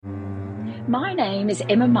My name is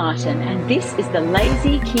Emma Martin, and this is the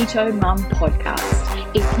Lazy Keto Mum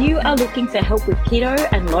podcast. If you are looking for help with keto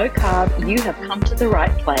and low carb, you have come to the right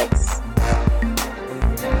place.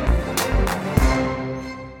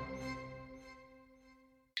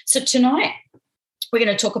 So tonight, we're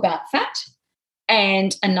going to talk about fat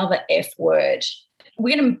and another F word.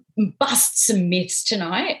 We're going to bust some myths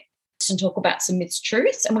tonight and talk about some myths,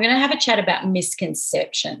 truths, and we're going to have a chat about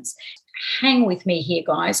misconceptions. Hang with me here,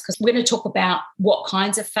 guys, because we're going to talk about what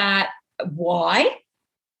kinds of fat, why,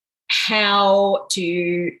 how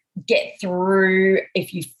to get through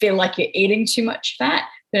if you feel like you're eating too much fat.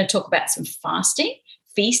 We're going to talk about some fasting,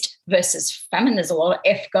 feast versus famine. There's a lot of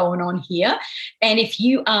F going on here. And if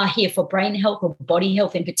you are here for brain health or body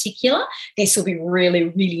health in particular, this will be really,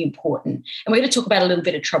 really important. And we're going to talk about a little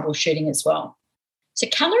bit of troubleshooting as well. So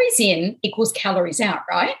calories in equals calories out,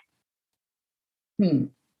 right?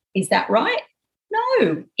 Is that right?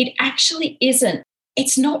 No, it actually isn't.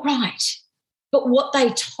 It's not right. But what they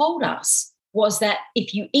told us was that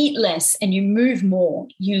if you eat less and you move more,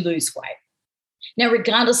 you lose weight. Now,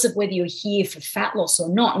 regardless of whether you're here for fat loss or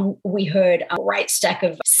not, we heard a great stack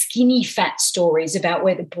of skinny fat stories about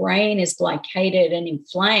where the brain is glycated and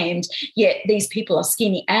inflamed, yet these people are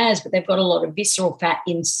skinny but they've got a lot of visceral fat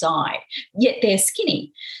inside, yet they're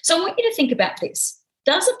skinny. So I want you to think about this.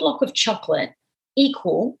 Does a block of chocolate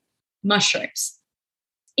equal mushrooms?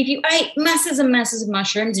 If you ate masses and masses of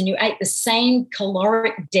mushrooms and you ate the same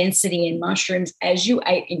caloric density in mushrooms as you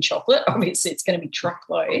ate in chocolate, obviously it's going to be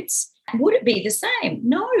truckloads. Would it be the same?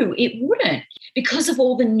 No, it wouldn't, because of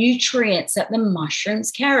all the nutrients that the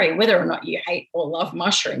mushrooms carry. Whether or not you hate or love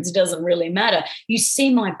mushrooms, it doesn't really matter. You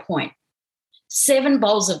see my point. 7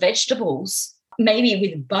 bowls of vegetables, maybe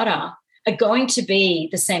with butter, are going to be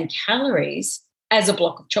the same calories as a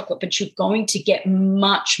block of chocolate, but you're going to get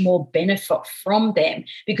much more benefit from them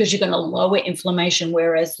because you're going to lower inflammation,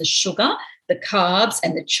 whereas the sugar, the carbs,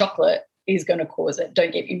 and the chocolate is going to cause it.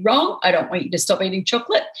 Don't get me wrong. I don't want you to stop eating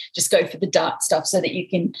chocolate. Just go for the dark stuff so that you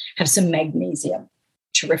can have some magnesium.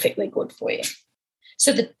 Terrifically good for you.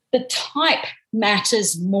 So the type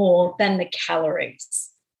matters more than the calories.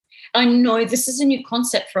 I know this is a new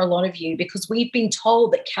concept for a lot of you because we've been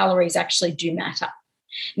told that calories actually do matter.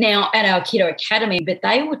 Now, at our Keto Academy, but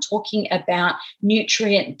they were talking about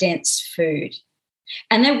nutrient-dense food.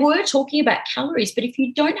 And they were talking about calories, but if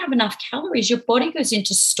you don't have enough calories, your body goes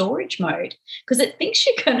into storage mode because it thinks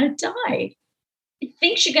you're going to die. It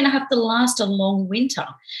thinks you're going to have to last a long winter.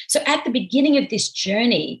 So at the beginning of this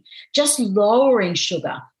journey, just lowering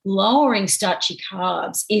sugar, lowering starchy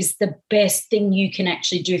carbs is the best thing you can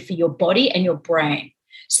actually do for your body and your brain.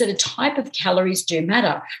 So the type of calories do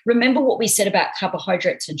matter. Remember what we said about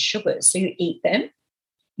carbohydrates and sugars. So you eat them,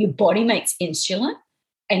 your body makes insulin,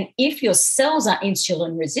 and if your cells are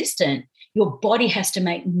insulin resistant, your body has to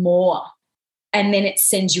make more, and then it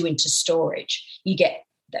sends you into storage. You get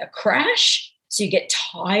the crash, so you get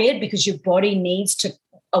tired because your body needs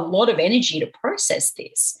a lot of energy to process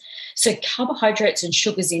this. So carbohydrates and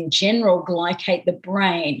sugars in general glycate the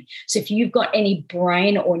brain. So if you've got any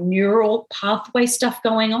brain or neural pathway stuff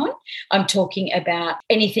going on, I'm talking about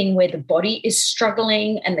anything where the body is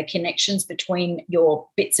struggling and the connections between your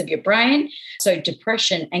bits of your brain. So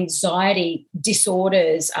depression, anxiety,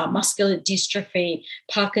 disorders, muscular dystrophy,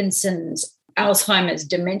 Parkinson's, Alzheimer's,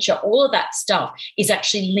 dementia, all of that stuff is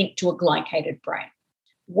actually linked to a glycated brain.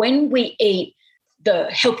 When we eat the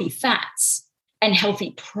healthy fats and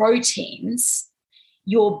healthy proteins,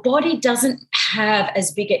 your body doesn't have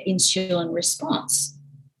as big an insulin response.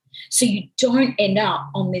 So you don't end up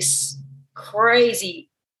on this crazy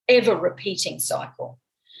ever-repeating cycle.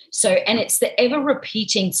 And it's the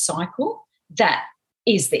ever-repeating cycle that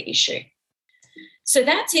is the issue. So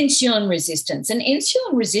that's insulin resistance. And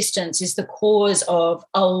insulin resistance is the cause of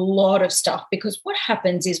a lot of stuff because what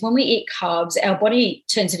happens is when we eat carbs, our body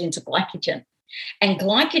turns it into glycogen. And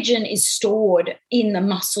glycogen is stored in the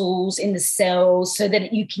muscles, in the cells, so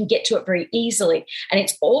that you can get to it very easily. And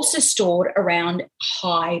it's also stored around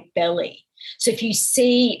high belly. So if you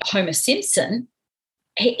see Homer Simpson,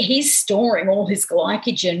 he's storing all his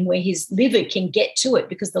glycogen where his liver can get to it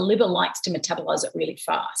because the liver likes to metabolize it really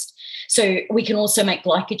fast. So we can also make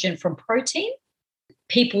glycogen from protein.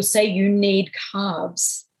 People say you need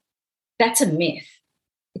carbs. That's a myth.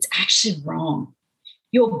 It's actually wrong.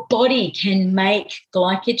 Your body can make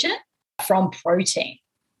glycogen from protein,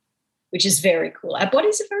 which is very cool. Our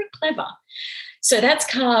bodies are very clever. So that's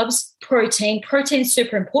carbs, protein. Protein's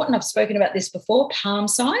super important. I've spoken about this before, palm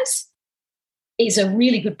size. is a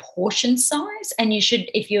really good portion size. And you should,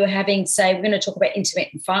 if you're having, say, we're going to talk about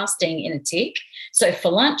intermittent fasting in a tick. So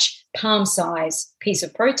for lunch, palm size piece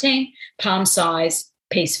of protein, palm size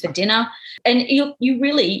piece for dinner. And you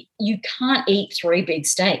can't eat 3 big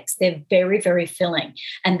steaks. They're very, very filling.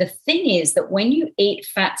 And the thing is that when you eat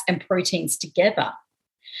fats and proteins together,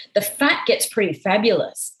 the fat gets pretty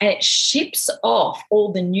fabulous and it ships off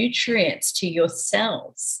all the nutrients to your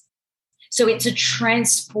cells. So it's a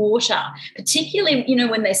transporter, particularly,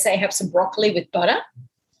 when they say have some broccoli with butter,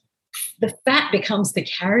 the fat becomes the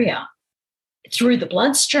carrier through the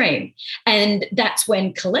bloodstream. And that's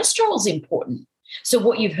when cholesterol is important. So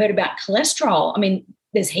what you've heard about cholesterol, I mean,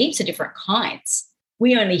 there's heaps of different kinds.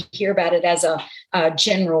 We only hear about it as a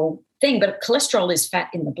general thing, but cholesterol is fat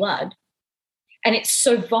in the blood. And it's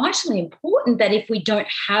so vitally important that if we don't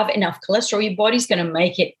have enough cholesterol, your body's going to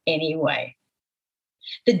make it anyway.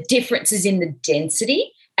 The difference is in the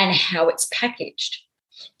density and how it's packaged.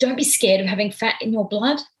 Don't be scared of having fat in your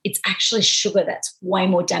blood. It's actually sugar that's way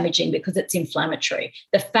more damaging because it's inflammatory.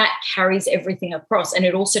 The fat carries everything across, and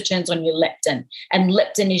it also turns on your leptin, and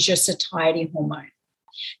leptin is your satiety hormone.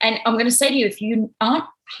 And I'm going to say to you, if you aren't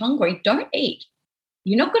hungry, don't eat.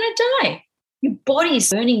 You're not going to die. Your body's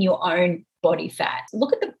burning your own body fat.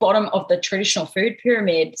 Look at the bottom of the traditional food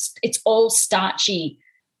pyramid. It's all starchy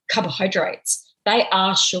carbohydrates. They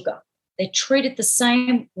are sugar. They're treated the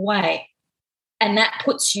same way. And that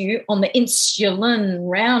puts you on the insulin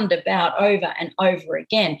roundabout over and over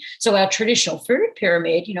again. So our traditional food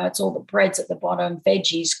pyramid, it's all the breads at the bottom,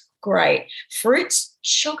 veggies, great. Fruits,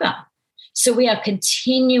 sugar. So we are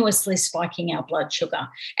continuously spiking our blood sugar.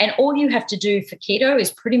 And all you have to do for keto is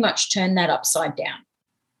pretty much turn that upside down.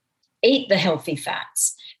 Eat the healthy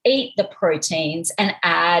fats, eat the proteins, and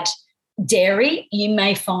add dairy. You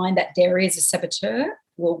may find that dairy is a saboteur.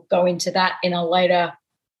 We'll go into that in a later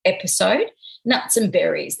episode. Nuts and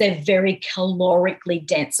berries, they're very calorically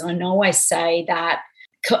dense. And I know I say that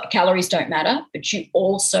calories don't matter, but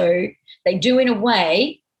they do in a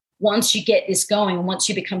way once you get this going and once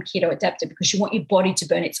you become keto adapted, because you want your body to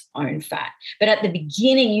burn its own fat. But at the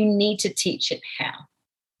beginning, you need to teach it how.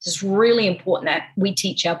 It's really important that we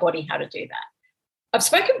teach our body how to do that. I've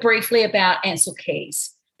spoken briefly about Ancel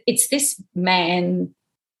Keys. It's this man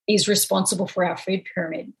is responsible for our food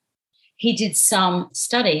pyramid. He did some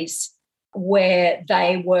studies where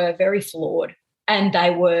they were very flawed and they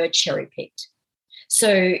were cherry-picked.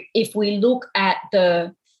 So if we look at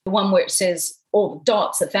the one where it says all the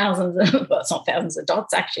dots, the thousands of, well, it's not thousands of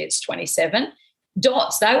dots, actually it's 27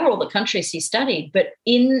 dots. They were all the countries he studied. But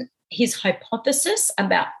in his hypothesis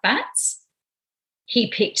about fats, he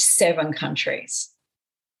picked 7 countries.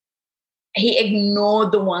 He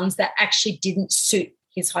ignored the ones that actually didn't suit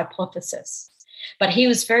his hypothesis. But he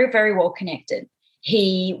was very, very well connected.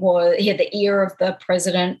 He had the ear of the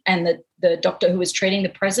president and the doctor who was treating the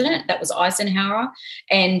president. That was Eisenhower.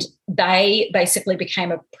 And they basically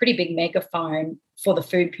became a pretty big megaphone for the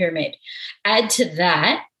food pyramid. Add to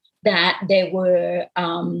that there were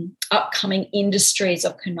upcoming industries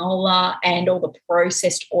of canola and all the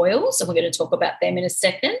processed oils, and we're going to talk about them in a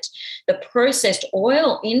second. The processed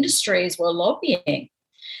oil industries were lobbying.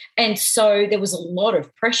 And so there was a lot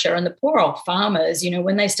of pressure, and the poor old farmers,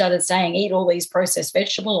 when they started saying eat all these processed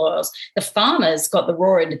vegetable oils, the farmers got the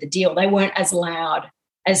raw end of the deal. They weren't as loud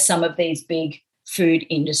as some of these big food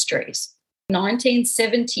industries.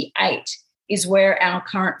 1978 is where our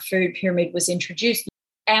current food pyramid was introduced.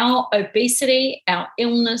 Our obesity, our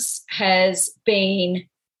illness has been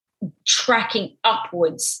tracking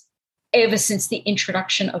upwards ever since the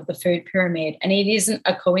introduction of the food pyramid, and it isn't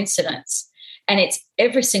a coincidence. And it's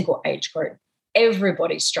every single age group.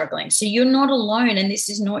 Everybody's struggling. So you're not alone, and this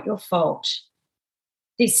is not your fault.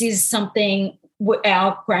 This is something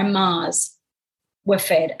our grandmas were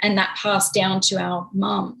fed, and that passed down to our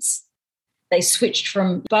mums. They switched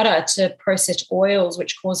from butter to processed oils,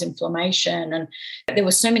 which cause inflammation. And there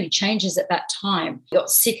were so many changes at that time. They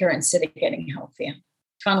got sicker instead of getting healthier.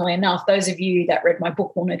 Funnily enough, those of you that read my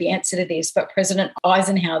book will know the answer to this, but President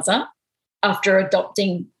Eisenhower, after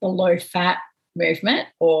adopting the low-fat movement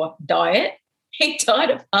or diet, he died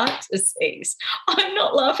of heart disease. I'm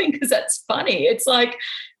not laughing because that's funny. It's like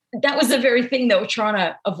that was the very thing they were trying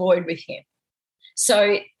to avoid with him.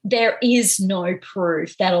 So there is no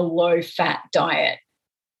proof that a low-fat diet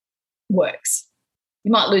works.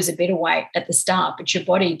 You might lose a bit of weight at the start, but your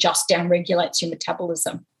body just downregulates your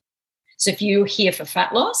metabolism. So if you're here for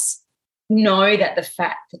fat loss, know that the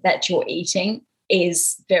fat that you're eating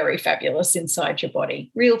is very fabulous inside your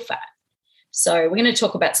body, real fat. So we're going to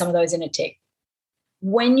talk about some of those in a tick.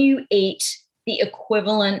 When you eat the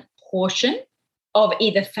equivalent portion of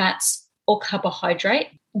either fats or carbohydrate,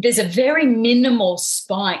 there's a very minimal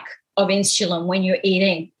spike of insulin when you're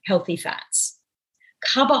eating healthy fats.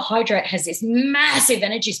 Carbohydrate has this massive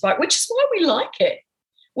energy spike, which is why we like it.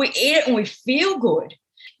 We eat it and we feel good.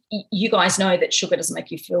 You guys know that sugar doesn't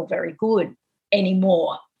make you feel very good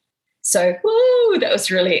anymore. So, that was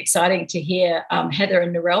really exciting to hear Heather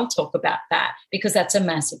and Narelle talk about that, because that's a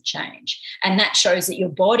massive change. And that shows that your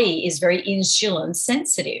body is very insulin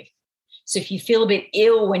sensitive. So if you feel a bit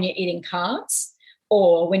ill when you're eating carbs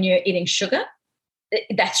or when you're eating sugar,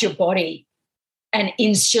 that's your body. And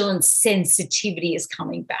insulin sensitivity is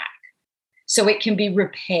coming back. So it can be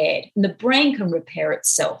repaired, and the brain can repair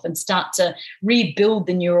itself and start to rebuild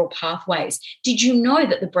the neural pathways. Did you know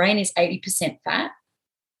that the brain is 80% fat?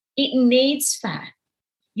 It needs fat.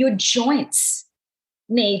 Your joints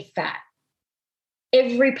need fat.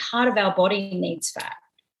 Every part of our body needs fat.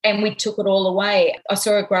 And we took it all away. I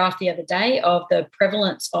saw a graph the other day of the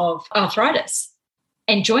prevalence of arthritis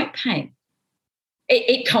and joint pain.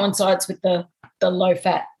 It coincides with the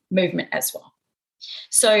low-fat movement as well.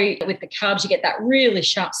 So with the carbs, you get that really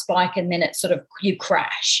sharp spike and then you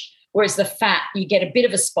crash. Whereas the fat, you get a bit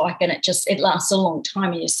of a spike and it lasts a long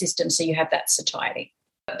time in your system, so you have that satiety.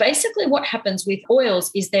 But basically what happens with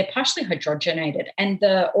oils is they're partially hydrogenated, and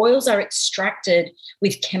the oils are extracted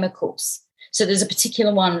with chemicals. So there's a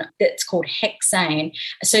particular one that's called hexane.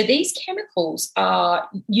 So these chemicals are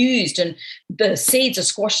used, and the seeds are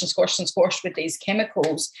squashed and squashed and squashed with these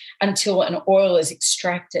chemicals until an oil is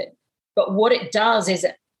extracted. But what it does is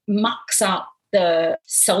it mucks up the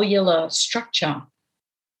cellular structure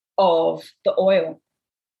of the oil.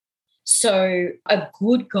 So a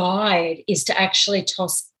good guide is to actually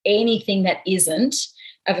toss anything that isn't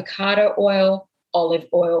avocado oil, olive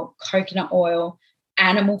oil, coconut oil.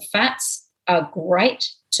 Animal fats are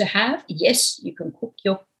great to have. Yes, you can cook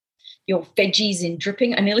your veggies in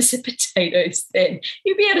dripping. I nearly said potatoes then.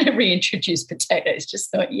 You'll be able to reintroduce potatoes,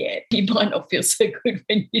 just not yet. You might not feel so good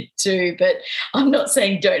when you do, but I'm not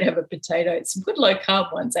saying don't have a potato. Some good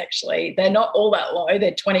low-carb ones, actually. They're not all that low.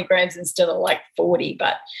 They're 20 grams instead of like 40,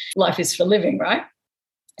 but life is for living, right?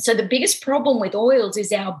 So the biggest problem with oils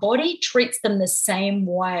is our body treats them the same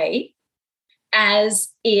way as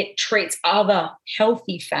it treats other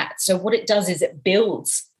healthy fats. So what it does is it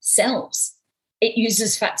builds cells. It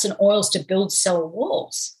uses fats and oils to build cell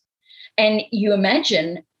walls. And you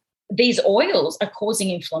imagine these oils are causing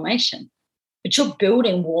inflammation, but you're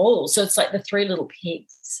building walls. So it's like the three little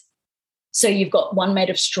pigs. So you've got one made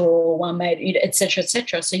of straw, one made, et cetera, et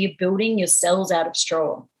cetera. So you're building your cells out of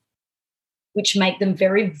straw, which make them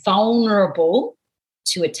very vulnerable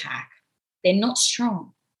to attack. They're not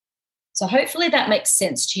strong. So hopefully that makes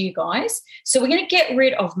sense to you guys. So we're going to get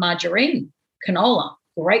rid of margarine, canola,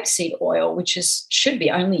 grapeseed oil, which should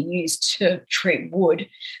be only used to treat wood,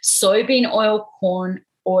 soybean oil, corn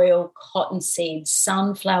oil, cottonseed,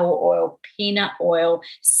 sunflower oil, peanut oil,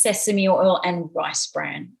 sesame oil, and rice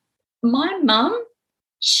bran. My mum,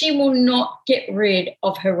 she will not get rid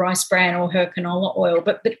of her rice bran or her canola oil,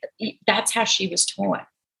 but that's how she was taught.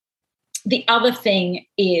 The other thing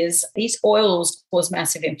is these oils cause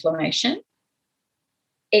massive inflammation.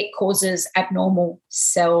 It causes abnormal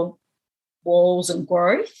cell walls and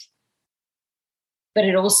growth, but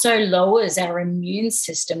it also lowers our immune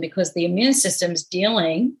system because the immune system is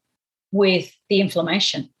dealing with the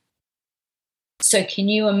inflammation. So can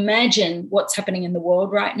you imagine what's happening in the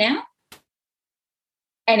world right now?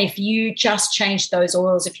 And if you just changed those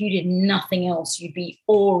oils, if you did nothing else, you'd be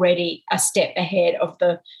already a step ahead of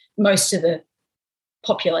most of the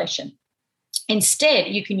population. Instead,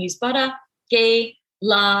 you can use butter, ghee,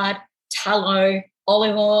 lard, tallow,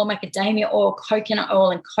 olive oil, macadamia oil, coconut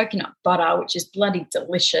oil, and coconut butter, which is bloody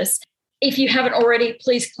delicious. If you haven't already,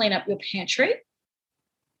 please clean up your pantry.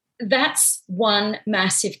 That's one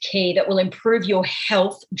massive key that will improve your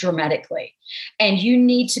health dramatically. And you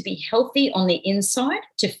need to be healthy on the inside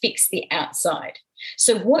to fix the outside.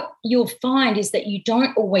 So what you'll find is that you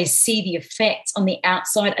don't always see the effects on the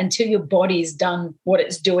outside until your body's done what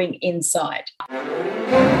it's doing inside.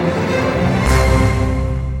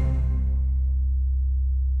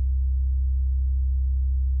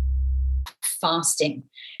 Fasting.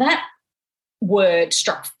 That word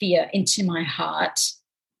struck fear into my heart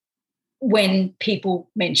when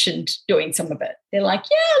people mentioned doing some of it. They're like,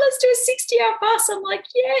 yeah, let's do a 60-hour fast. I'm like,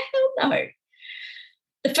 yeah, hell no.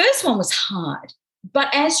 The first one was hard. But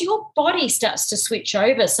as your body starts to switch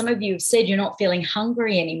over, some of you have said you're not feeling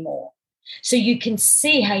hungry anymore. So you can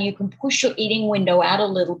see how you can push your eating window out a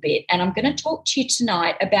little bit. And I'm going to talk to you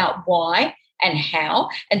tonight about why and how,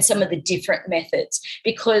 and some of the different methods,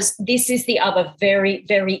 because this is the other very,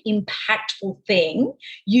 very impactful thing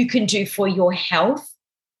you can do for your health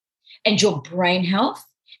and your brain health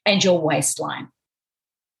and your waistline.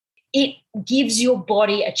 It gives your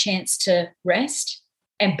body a chance to rest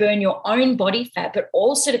and burn your own body fat, but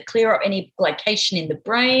also to clear up any glycation in the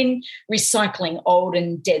brain, recycling old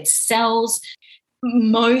and dead cells.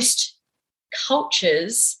 Most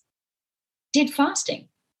cultures did fasting.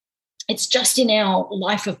 It's just in our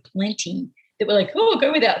life of plenty that we're like, oh,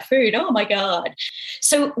 go without food. Oh, my God.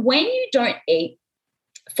 So when you don't eat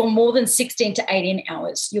for more than 16 to 18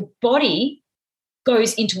 hours, your body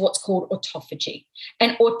goes into what's called autophagy.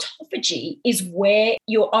 And autophagy is where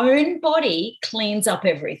your own body cleans up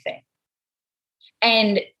everything.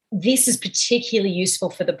 And this is particularly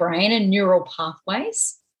useful for the brain and neural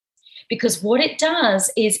pathways, because what it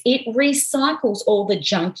does is it recycles all the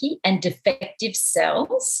junky and defective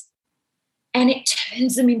cells and it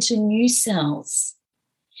turns them into new cells.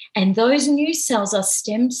 And those new cells are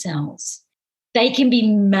stem cells. They can be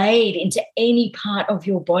made into any part of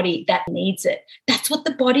your body that needs it. That's what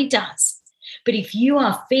the body does. But if you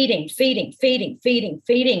are feeding,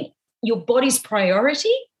 your body's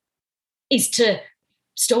priority is to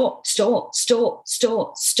store.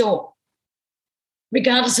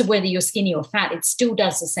 Regardless of whether you're skinny or fat, it still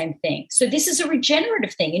does the same thing. So this is a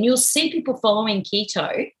regenerative thing. And you'll see people following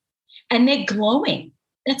keto and they're glowing.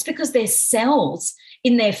 That's because their cells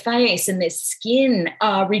in their face and their skin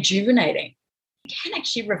are rejuvenating. You can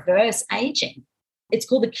actually reverse aging. It's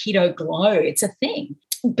called the keto glow. It's a thing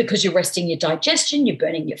because you're resting your digestion, you're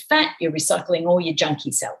burning your fat, you're recycling all your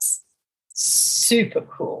junky cells. Super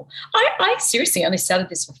cool. I seriously only started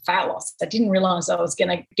this for fat loss. I didn't realize I was going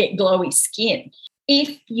to get glowy skin.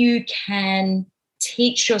 If you can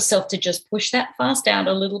teach yourself to just push that fast out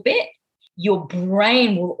a little bit, your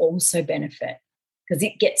brain will also benefit because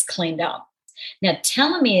it gets cleaned up. Now,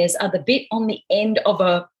 telomeres are the bit on the end of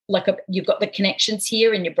you've got the connections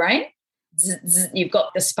here in your brain. You've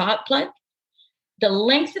got the spark plug. The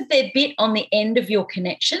length of their bit on the end of your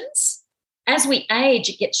connections, as we age,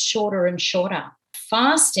 it gets shorter and shorter.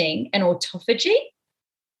 Fasting and autophagy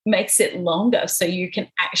makes it longer so you can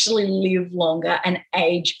actually live longer and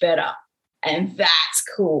age better. And that's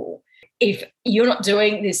cool. If you're not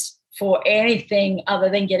doing this for anything other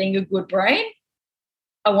than getting a good brain,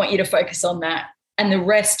 I want you to focus on that and the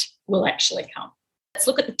rest will actually come. Let's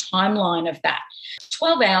look at the timeline of that.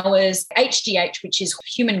 12 hours, HGH, which is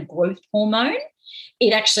human growth hormone,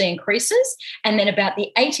 it actually increases. And then about the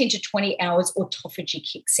 18 to 20 hours, autophagy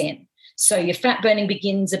kicks in. So your fat burning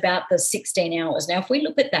begins about the 16 hours. Now, if we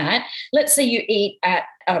look at that, let's say you eat at,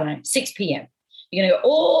 6 p.m. You're going to go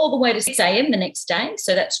all the way to 6 a.m. the next day.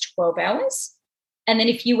 So that's 12 hours. And then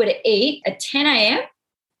if you were to eat at 10 a.m.,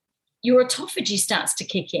 your autophagy starts to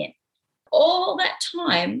kick in. All that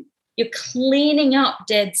time, you're cleaning up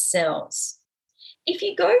dead cells. If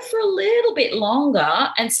you go for a little bit longer,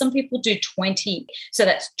 and some people do 20, so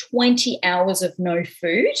that's 20 hours of no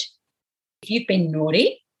food. If you've been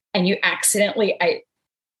naughty and you accidentally ate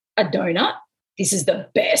a donut, this is the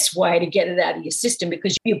best way to get it out of your system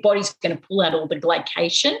because your body's going to pull out all the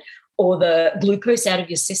glycation or the glucose out of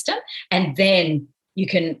your system, and then you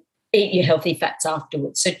can eat your healthy fats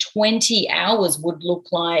afterwards. So 20 hours would look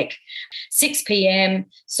like 6 p.m.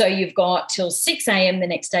 So you've got till 6 a.m. the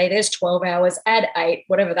next day. There's 12 hours, add 8,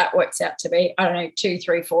 whatever that works out to be. I don't know, 2,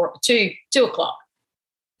 3, 4, 2 o'clock.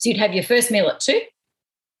 So you'd have your first meal at 2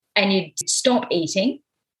 and you'd stop eating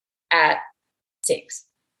at 6.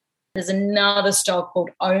 There's another style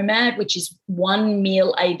called OMAD, which is 1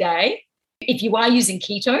 meal a day. If you are using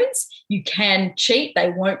ketones, you can cheat. They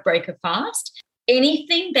won't break a fast.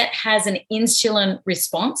 Anything that has an insulin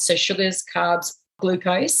response, so sugars, carbs,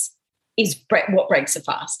 glucose, is what breaks a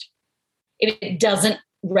fast. If it doesn't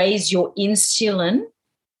raise your insulin,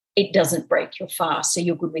 it doesn't break your fast. So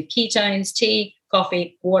you're good with ketones, tea,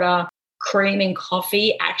 coffee, water, cream and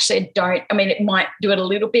coffee. Actually, it might do it a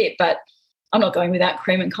little bit, but I'm not going without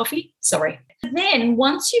cream and coffee. Sorry. Then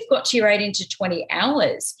once you've got to your 18 to 20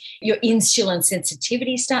 hours, your insulin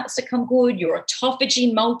sensitivity starts to come good, your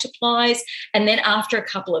autophagy multiplies, and then after a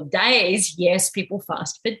couple of days, yes, people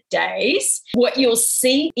fast for days. What you'll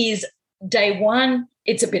see is day 1,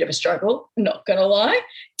 it's a bit of a struggle, not going to lie.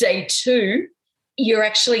 Day 2, you're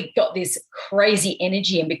actually got this crazy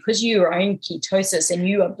energy, and because you're in ketosis and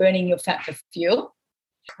you are burning your fat for fuel,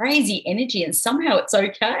 crazy energy, and somehow it's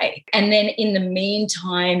okay. And then in the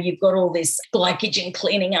meantime, you've got all this glycogen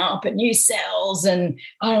cleaning up and new cells, and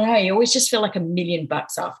I don't know, you always just feel like $1 million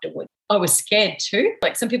afterward. I was scared too.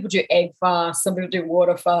 Like some people do egg fast, some people do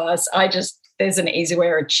water fast. There's an easy way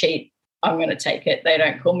or a cheat. I'm going to take it. They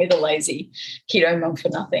don't call me the lazy keto mum for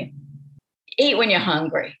nothing. Eat when you're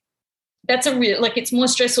hungry. That's it's more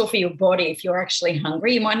stressful for your body if you're actually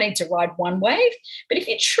hungry. You might need to ride one wave, but if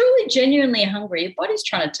you're truly, genuinely hungry, your body's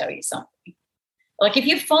trying to tell you something. Like if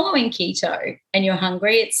you're following keto and you're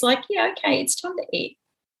hungry, it's like, yeah, okay, it's time to eat.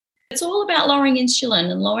 It's all about lowering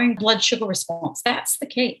insulin and lowering blood sugar response. That's the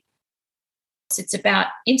key. It's about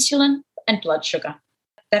insulin and blood sugar.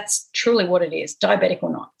 That's truly what it is, diabetic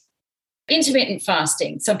or not. Intermittent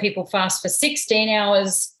fasting. Some people fast for 16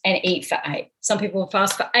 hours and eat for 8. Some people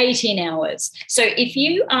fast for 18 hours. So if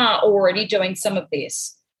you are already doing some of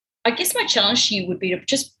this, I guess my challenge to you would be to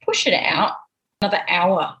just push it out another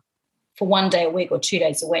hour for 1 day a week or 2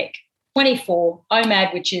 days a week. 24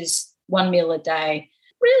 OMAD, which is 1 meal a day.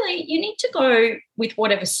 Really, you need to go with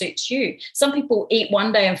whatever suits you. Some people eat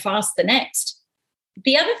one day and fast the next.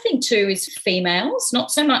 The other thing too is females,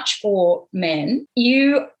 not so much for men.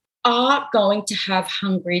 You are going to have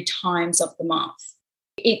hungry times of the month.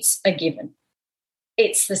 It's a given.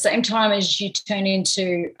 It's the same time as you turn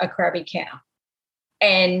into a crabby cow.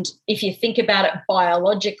 And if you think about it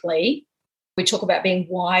biologically, we talk about being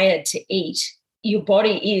wired to eat, your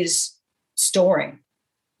body is storing.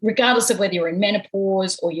 Regardless of whether you're in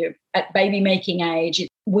menopause or you're at baby-making age,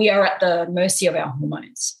 we are at the mercy of our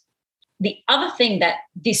hormones. The other thing that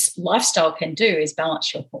this lifestyle can do is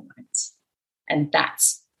balance your hormones, and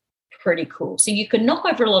that's pretty cool. So you can knock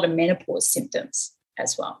over a lot of menopause symptoms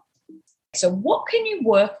as well. So what can you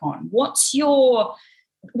work on? What's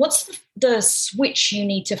the switch you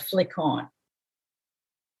need to flick on?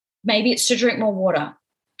 Maybe it's to drink more water,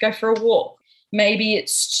 go for a walk. Maybe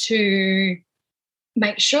it's to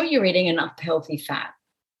make sure you're eating enough healthy fat.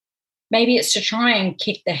 Maybe it's to try and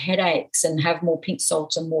kick the headaches and have more pink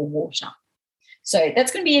salt and more water. So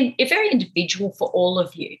that's going to be very individual for all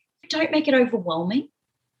of you. Don't make it overwhelming,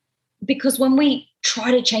 because when we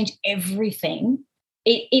try to change everything,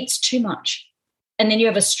 it's too much. And then you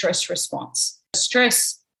have a stress response.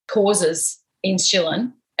 Stress causes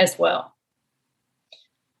insulin as well.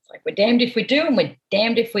 It's like we're damned if we do and we're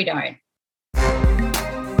damned if we don't.